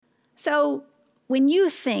So when you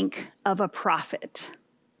think of a prophet,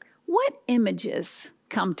 what images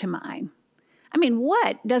come to mind? I mean,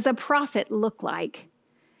 what does a prophet look like?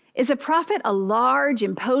 Is a prophet a large,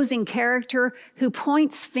 imposing character who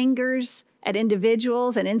points fingers at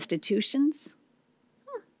individuals and institutions?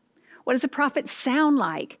 What does a prophet sound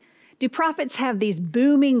like? Do prophets have these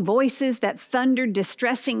booming voices that thunder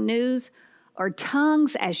distressing news, or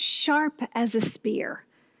tongues as sharp as a spear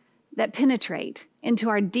that penetrate into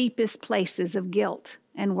our deepest places of guilt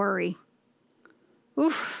and worry?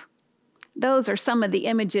 Oof. Those are some of the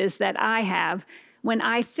images that I have when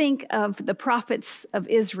I think of the prophets of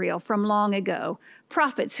Israel from long ago,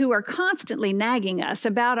 prophets who are constantly nagging us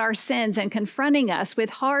about our sins and confronting us with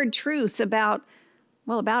hard truths about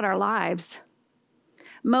our lives.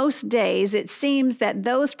 Most days, it seems that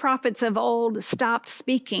those prophets of old stopped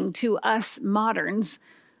speaking to us moderns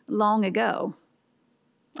long ago.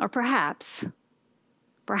 Or perhaps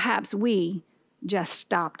we just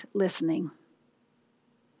stopped listening.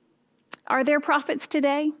 Are there prophets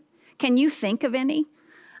today? Can you think of any?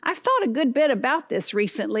 I've thought a good bit about this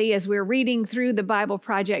recently as we're reading through the Bible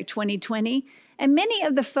Project 2020, and many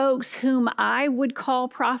of the folks whom I would call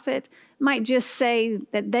prophet might just say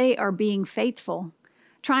that they are being faithful,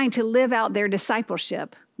 trying to live out their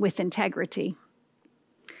discipleship with integrity.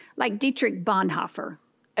 Like Dietrich Bonhoeffer,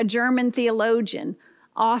 a German theologian,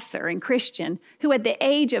 author, and Christian, who at the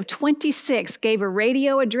age of 26 gave a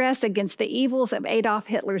radio address against the evils of Adolf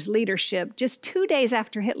Hitler's leadership just 2 days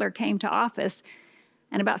after Hitler came to office.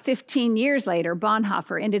 And about 15 years later,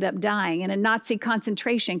 Bonhoeffer ended up dying in a Nazi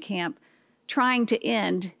concentration camp trying to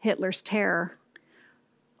end Hitler's terror.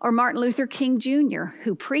 Or Martin Luther King Jr.,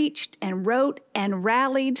 who preached and wrote and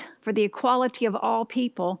rallied for the equality of all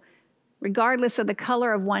people, regardless of the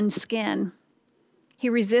color of one's skin. He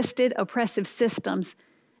resisted oppressive systems,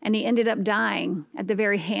 and he ended up dying at the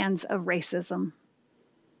very hands of racism.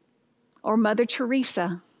 Or Mother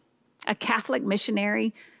Teresa, a Catholic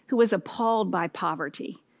missionary who was appalled by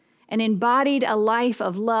poverty and embodied a life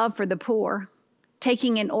of love for the poor,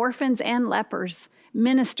 taking in orphans and lepers,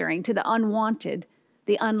 ministering to the unwanted,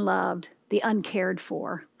 the unloved, the uncared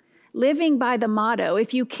for, living by the motto,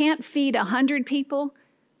 if you can't feed 100 people,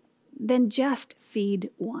 then just feed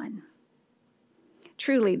one.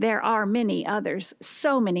 Truly, there are many others,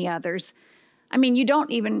 so many others. I mean, you don't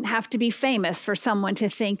even have to be famous for someone to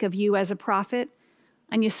think of you as a prophet,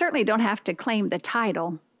 and you certainly don't have to claim the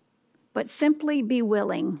title, but simply be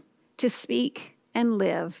willing to speak and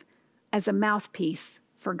live as a mouthpiece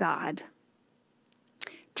for God.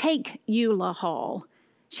 Take Eula Hall.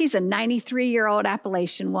 She's a 93-year-old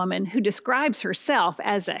Appalachian woman who describes herself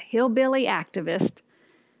as a hillbilly activist.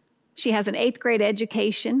 She has an 8th grade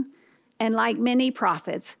education, and like many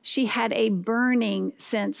prophets, she had a burning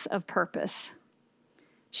sense of purpose.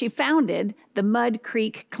 She founded the Mud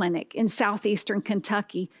Creek Clinic in southeastern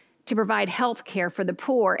Kentucky to provide health care for the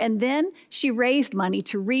poor, and then she raised money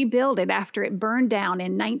to rebuild it after it burned down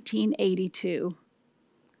in 1982.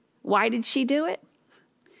 Why did she do it?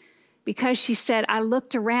 Because she said, I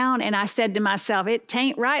looked around and I said to myself, it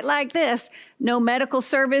tain't right like this. No medical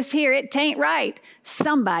service here, it tain't right.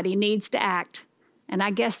 Somebody needs to act. And I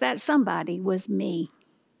guess that somebody was me.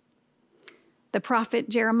 The prophet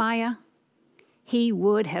Jeremiah, he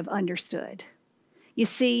would have understood. You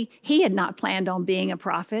see, he had not planned on being a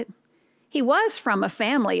prophet. He was from a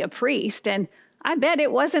family of priests, and I bet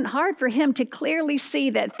it wasn't hard for him to clearly see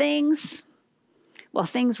that things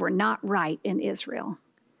were not right in Israel.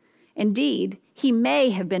 Indeed, he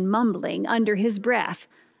may have been mumbling under his breath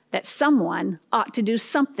that someone ought to do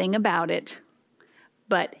something about it.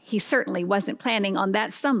 But he certainly wasn't planning on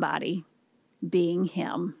that somebody being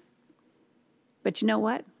him. But you know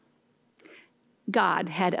what? God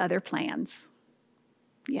had other plans.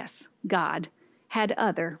 Yes, God had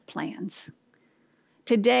other plans.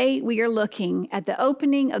 Today, we are looking at the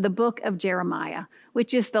opening of the book of Jeremiah,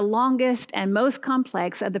 which is the longest and most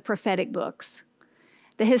complex of the prophetic books.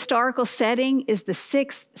 The historical setting is the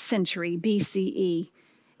 6th century BCE.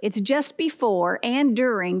 It's just before and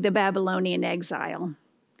during the Babylonian exile.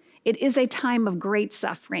 It is a time of great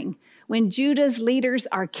suffering when Judah's leaders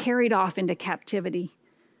are carried off into captivity,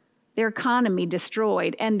 their economy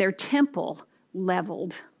destroyed, and their temple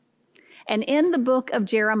leveled. And in the book of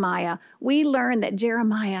Jeremiah, we learn that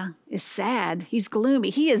Jeremiah is sad. He's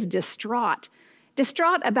gloomy. He is distraught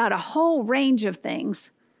about a whole range of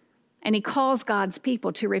things. And he calls God's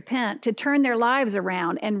people to repent, to turn their lives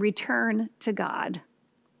around and return to God.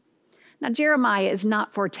 Now, Jeremiah is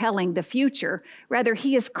not foretelling the future. Rather,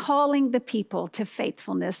 he is calling the people to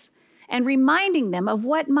faithfulness and reminding them of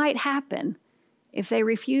what might happen if they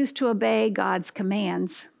refuse to obey God's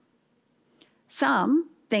commands. Some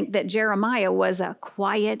think that Jeremiah was a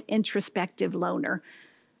quiet, introspective loner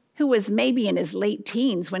who was maybe in his late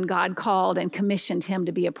teens when God called and commissioned him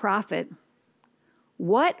to be a prophet.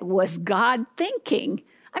 What was God thinking?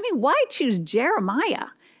 I mean, why choose Jeremiah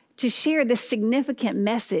to share this significant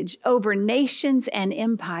message over nations and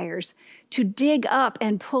empires, to dig up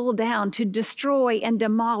and pull down, to destroy and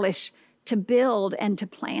demolish, to build and to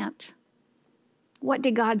plant? What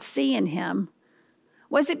did God see in him?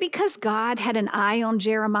 Was it because God had an eye on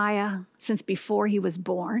Jeremiah since before he was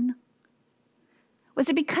born? Was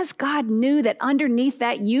it because God knew that underneath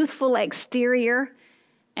that youthful exterior,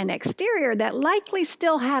 an exterior that likely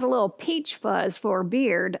still had a little peach fuzz for a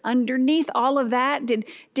beard, underneath all of that,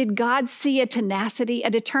 did God see a tenacity, a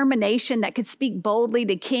determination that could speak boldly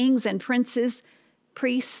to kings and princes,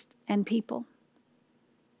 priests and people?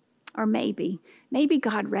 Or maybe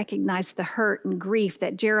God recognized the hurt and grief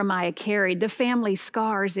that Jeremiah carried, the family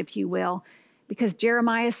scars, if you will, because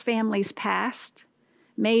Jeremiah's family's past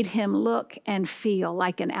made him look and feel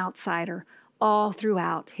like an outsider all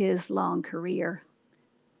throughout his long career.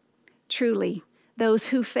 Truly, those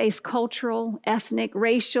who face cultural, ethnic,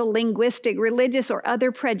 racial, linguistic, religious, or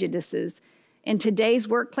other prejudices in today's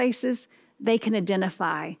workplaces, they can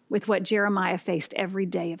identify with what Jeremiah faced every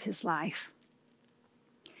day of his life.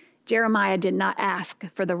 Jeremiah did not ask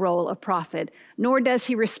for the role of prophet, nor does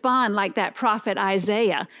he respond like that prophet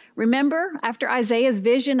Isaiah. Remember, after Isaiah's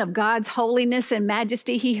vision of God's holiness and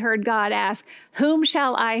majesty, he heard God ask, "Whom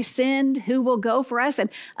shall I send? Who will go for us?"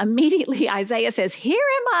 And immediately Isaiah says, "Here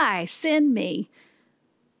am I, send me."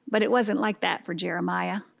 But it wasn't like that for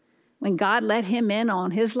Jeremiah. When God let him in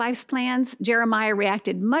on his life's plans, Jeremiah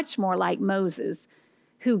reacted much more like Moses,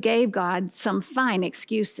 who gave God some fine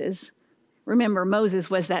excuses. Remember, Moses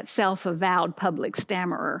was that self-avowed public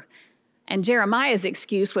stammerer. And Jeremiah's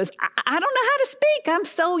excuse was, I don't know how to speak. I'm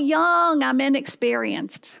so young. I'm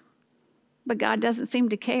inexperienced. But God doesn't seem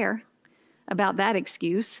to care about that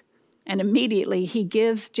excuse. And immediately he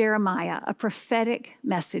gives Jeremiah a prophetic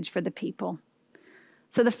message for the people.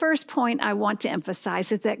 So the first point I want to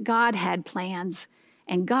emphasize is that God had plans,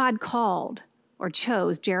 and God called or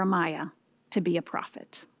chose Jeremiah to be a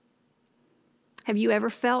prophet. Have you ever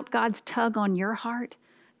felt God's tug on your heart?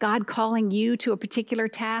 God calling you to a particular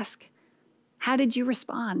task? How did you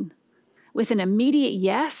respond? With an immediate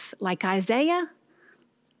yes, like Isaiah,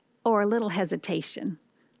 or a little hesitation,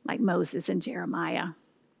 like Moses and Jeremiah?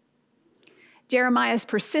 Jeremiah's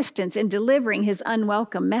persistence in delivering his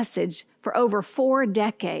unwelcome message for over 4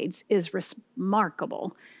 decades is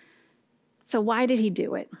remarkable. So why did he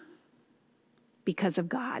do it? Because of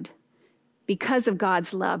God. Because of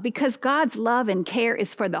God's love, because God's love and care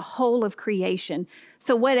is for the whole of creation.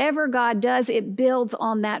 So whatever God does, it builds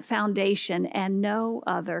on that foundation and no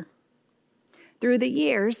other. Through the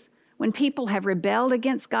years, when people have rebelled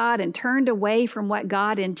against God and turned away from what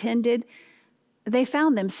God intended, they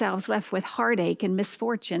found themselves left with heartache and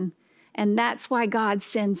misfortune. And that's why God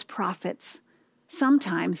sends prophets,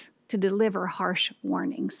 sometimes to deliver harsh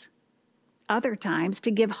warnings, other times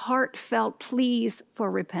to give heartfelt pleas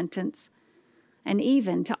for repentance, and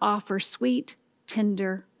even to offer sweet,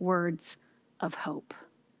 tender words of hope.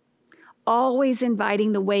 Always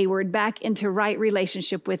inviting the wayward back into right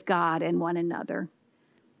relationship with God and one another.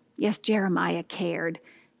 Yes, Jeremiah cared,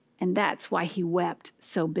 and that's why he wept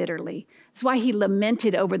so bitterly. That's why he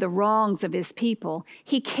lamented over the wrongs of his people.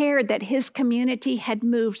 He cared that his community had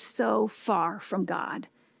moved so far from God.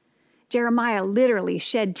 Jeremiah literally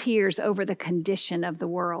shed tears over the condition of the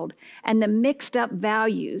world and the mixed up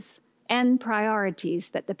values and priorities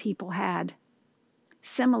that the people had,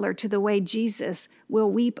 similar to the way Jesus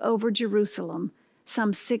will weep over Jerusalem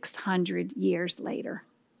some 600 years later.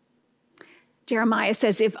 Jeremiah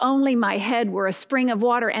says, "If only my head were a spring of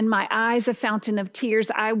water and my eyes a fountain of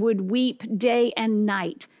tears, I would weep day and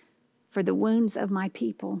night for the wounds of my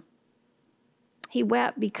people." He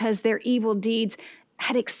wept because their evil deeds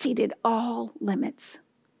had exceeded all limits.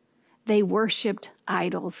 They worshiped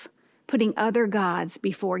idols, putting other gods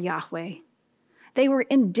before Yahweh. They were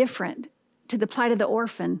indifferent to the plight of the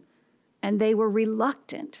orphan, and they were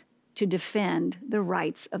reluctant to defend the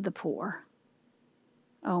rights of the poor.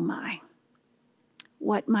 Oh my,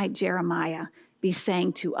 what might Jeremiah be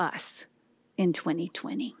saying to us in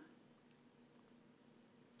 2020?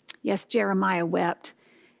 Yes, Jeremiah wept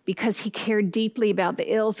because he cared deeply about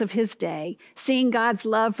the ills of his day. Seeing God's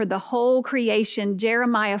love for the whole creation,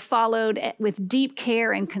 Jeremiah followed with deep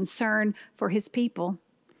care and concern for his people.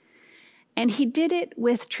 And he did it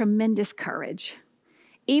with tremendous courage.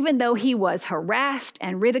 Even though he was harassed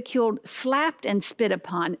and ridiculed, slapped and spit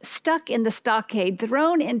upon, stuck in the stockade,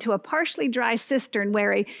 thrown into a partially dry cistern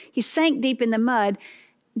where he sank deep in the mud,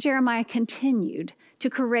 Jeremiah continued to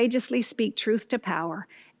courageously speak truth to power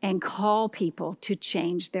and call people to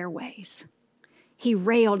change their ways. He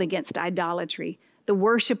railed against idolatry, the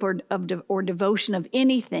worship or devotion of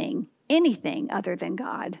anything other than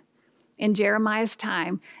God. In Jeremiah's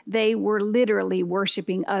time, they were literally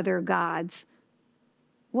worshiping other gods.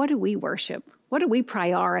 What do we worship? What do we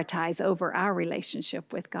prioritize over our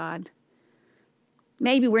relationship with God?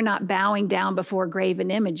 Maybe we're not bowing down before graven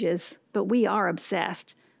images, but we are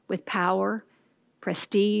obsessed with power,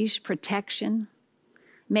 prestige, protection.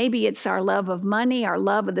 Maybe it's our love of money, our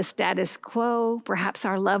love of the status quo, perhaps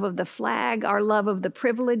our love of the flag, our love of the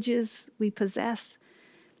privileges we possess.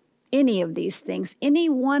 Any of these things, any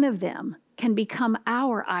one of them can become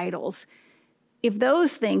our idols if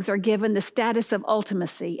those things are given the status of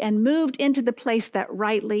ultimacy and moved into the place that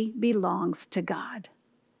rightly belongs to God.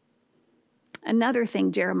 Another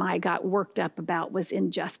thing Jeremiah got worked up about was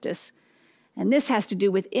injustice. And this has to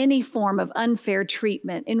do with any form of unfair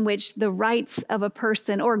treatment in which the rights of a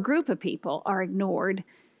person or a group of people are ignored.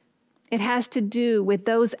 It has to do with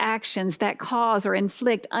those actions that cause or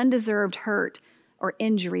inflict undeserved hurt or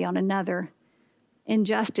injury on another.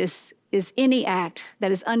 Injustice is any act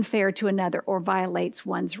that is unfair to another or violates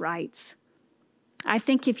one's rights. I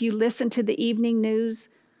think if you listen to the evening news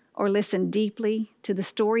or listen deeply to the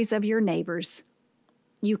stories of your neighbors,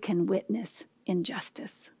 you can witness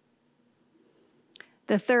injustice.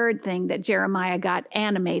 The third thing that Jeremiah got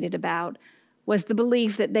animated about was the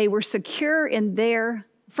belief that they were secure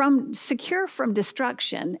from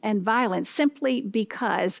destruction and violence simply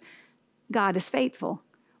because God is faithful.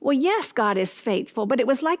 Well, yes, God is faithful, but it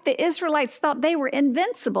was like the Israelites thought they were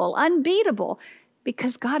invincible, unbeatable,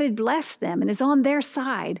 because God had blessed them and is on their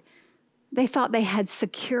side. They thought they had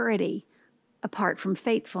security apart from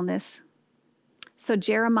faithfulness. So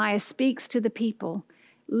Jeremiah speaks to the people,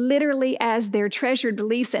 literally as their treasured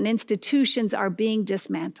beliefs and institutions are being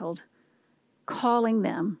dismantled, calling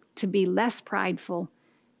them to be less prideful,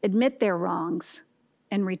 admit their wrongs,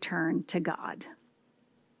 and return to God.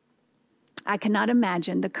 I cannot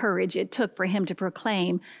imagine the courage it took for him to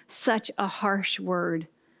proclaim such a harsh word,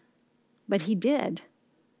 but he did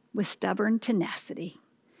with stubborn tenacity.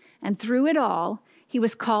 And through it all, he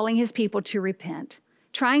was calling his people to repent,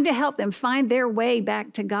 trying to help them find their way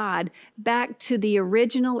back to God, back to the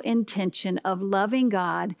original intention of loving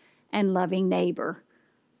God and loving neighbor,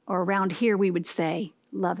 or around here we would say,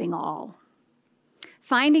 loving all.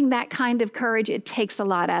 Finding that kind of courage, it takes a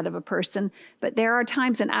lot out of a person, but there are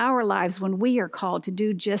times in our lives when we are called to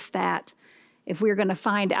do just that if we're going to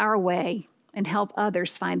find our way and help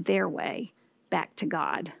others find their way back to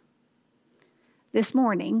God. This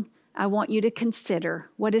morning, I want you to consider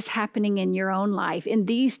what is happening in your own life in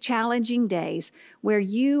these challenging days where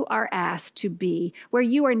you are asked to be, where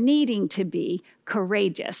you are needing to be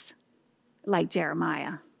courageous, like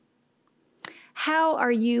Jeremiah. How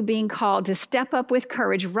are you being called to step up with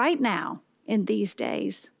courage right now in these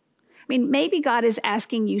days? I mean, maybe God is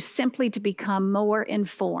asking you simply to become more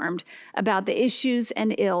informed about the issues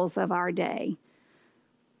and ills of our day,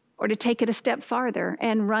 or to take it a step farther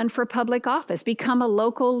and run for public office, become a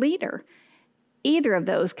local leader. Either of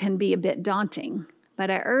those can be a bit daunting, but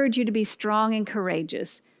I urge you to be strong and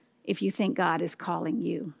courageous if you think God is calling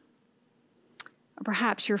you. Or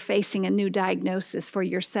perhaps you're facing a new diagnosis for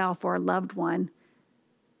yourself or a loved one,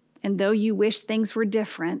 and though you wish things were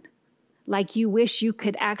different, like you wish you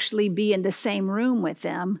could actually be in the same room with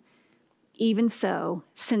them, even so,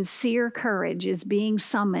 sincere courage is being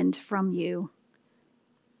summoned from you.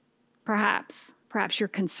 Perhaps you're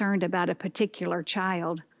concerned about a particular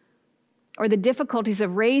child or the difficulties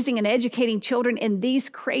of raising and educating children in these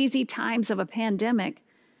crazy times of a pandemic.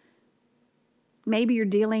 Maybe you're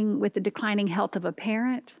dealing with the declining health of a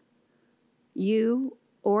parent, you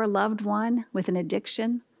or a loved one with an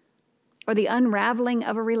addiction, or the unraveling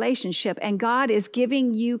of a relationship, and God is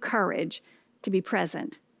giving you courage to be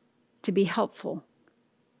present, to be helpful,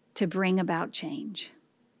 to bring about change.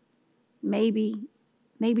 Maybe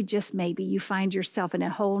just maybe, you find yourself in a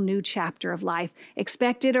whole new chapter of life,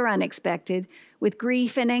 expected or unexpected, with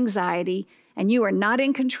grief and anxiety, and you are not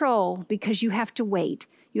in control because you have to wait.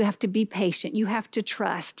 You have to be patient. You have to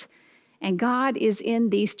trust. And God is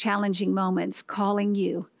in these challenging moments calling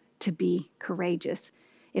you to be courageous.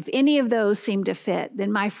 If any of those seem to fit,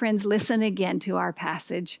 then my friends, listen again to our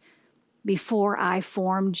passage. Before I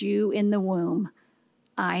formed you in the womb,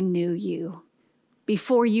 I knew you.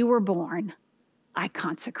 Before you were born, I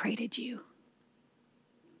consecrated you.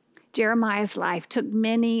 Jeremiah's life took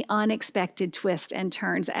many unexpected twists and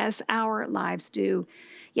turns, as our lives do.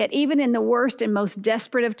 Yet even in the worst and most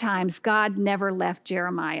desperate of times, God never left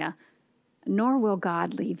Jeremiah, nor will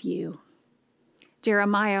God leave you.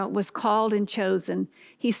 Jeremiah was called and chosen.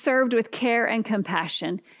 He served with care and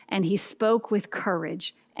compassion, and he spoke with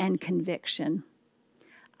courage and conviction.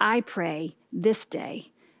 I pray this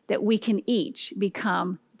day that we can each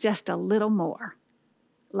become just a little more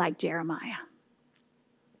like Jeremiah.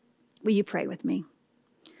 Will you pray with me?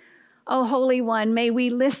 Oh, Holy One, may we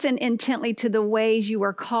listen intently to the ways you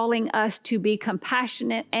are calling us to be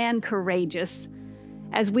compassionate and courageous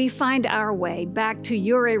as we find our way back to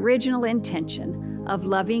your original intention of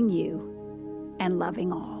loving you and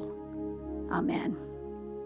loving all. Amen.